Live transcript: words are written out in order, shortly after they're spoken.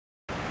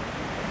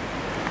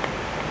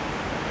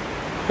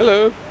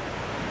Hello.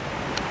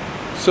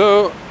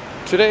 So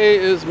today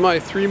is my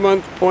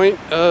 3-month point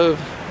of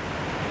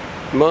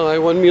my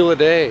 1 meal a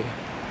day.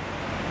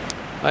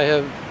 I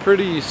have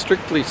pretty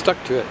strictly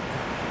stuck to it,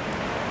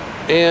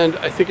 and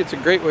I think it's a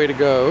great way to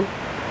go,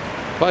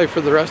 probably for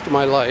the rest of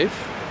my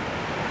life.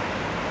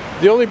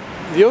 The only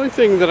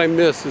thing that I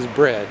miss is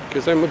bread,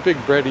 because I'm a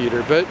big bread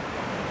eater, but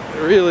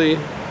really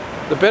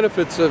the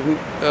benefits of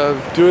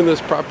doing this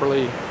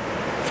properly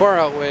far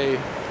outweigh,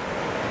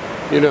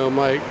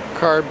 my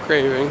carb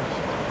cravings.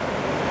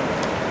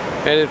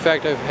 And in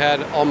fact, I've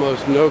had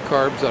almost no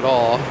carbs at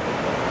all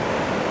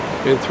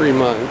in 3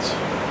 months.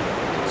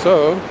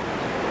 So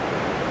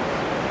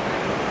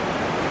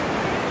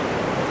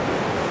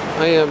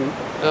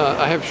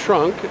I have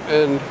shrunk,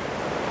 and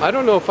I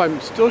don't know if I'm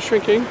still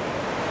shrinking,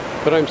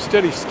 but I'm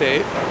steady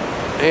state,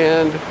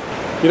 and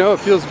it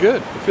feels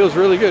good. It feels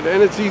really good,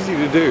 and it's easy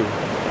to do,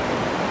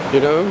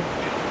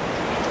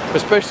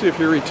 especially if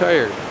you're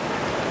retired.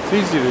 It's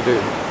easy to do.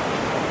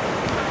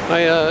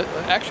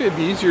 Actually, it'd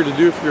be easier to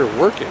do if you're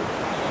working,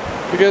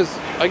 because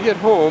I get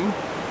home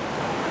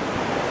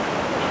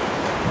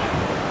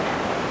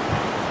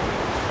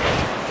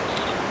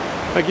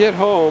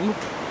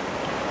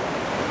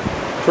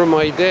from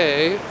my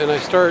day, and I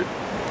start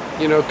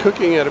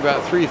cooking at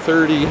about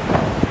 3:30,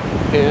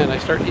 and I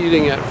start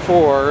eating at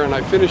 4, and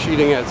I finish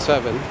eating at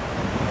 7.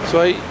 So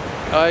I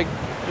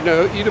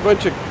eat a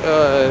bunch of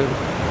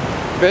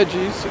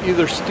veggies,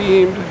 either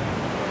steamed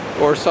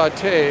or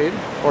sauteed,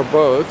 or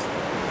both,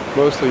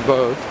 mostly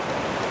both,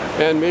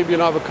 and maybe an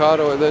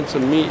avocado, and then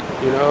some meat,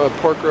 a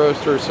pork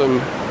roast or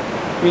some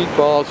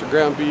meatballs or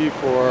ground beef,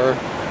 or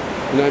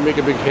I make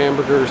a big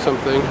hamburger or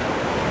something.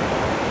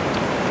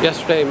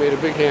 Yesterday I made a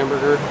big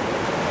hamburger,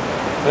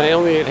 and I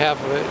only ate half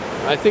of it.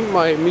 I think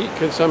my meat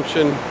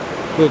consumption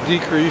will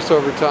decrease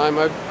over time.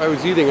 I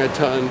was eating a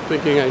ton,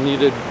 thinking I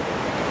needed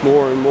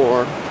more and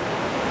more,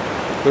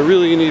 but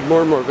really you need more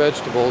and more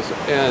vegetables,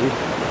 and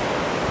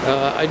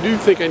I do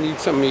think I need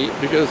some meat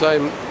because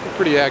I'm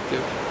pretty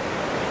active,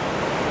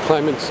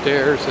 climbing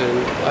stairs,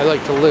 and I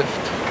like to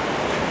lift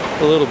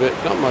a little bit,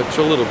 not much,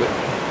 a little bit.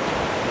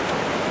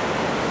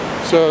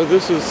 So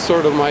this is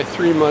sort of my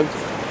 3-month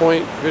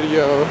point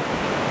video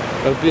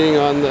of being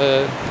on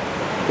the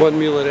 1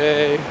 meal a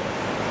day.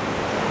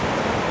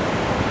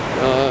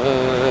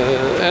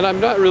 And I'm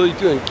not really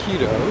doing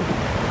keto.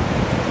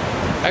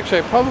 Actually,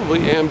 I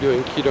probably am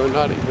doing keto and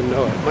not even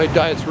know it. My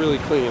diet's really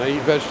clean. I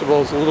eat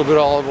vegetables, a little bit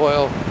of olive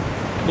oil,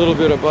 a little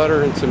bit of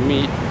butter, and some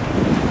meat.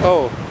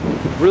 Oh,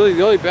 really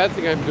the only bad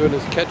thing I'm doing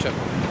is ketchup.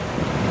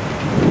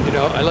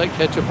 I like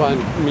ketchup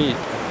on meat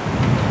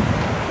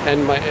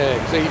and my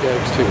eggs. I eat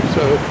eggs too.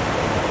 So,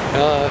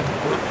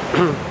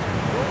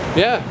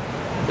 yeah,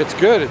 it's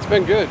good. It's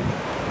been good.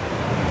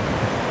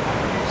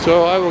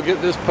 So I will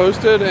get this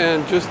posted,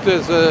 and just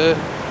as a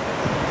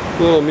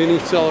little mini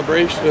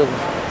celebration of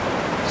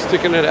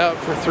sticking it out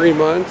for 3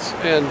 months,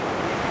 and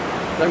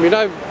I mean,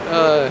 I've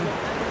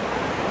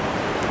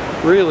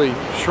really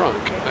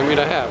shrunk.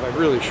 I've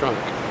really shrunk.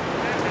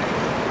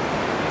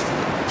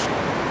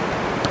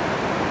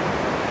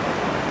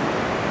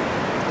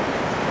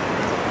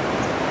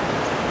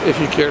 If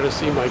you care to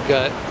see my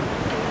gut,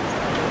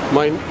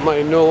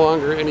 my no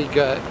longer any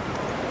gut.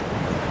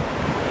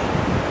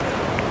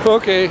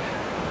 Okay,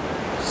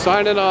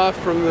 signing off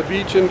from the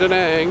beach in Da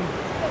Nang.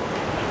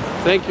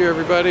 Thank you,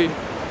 everybody.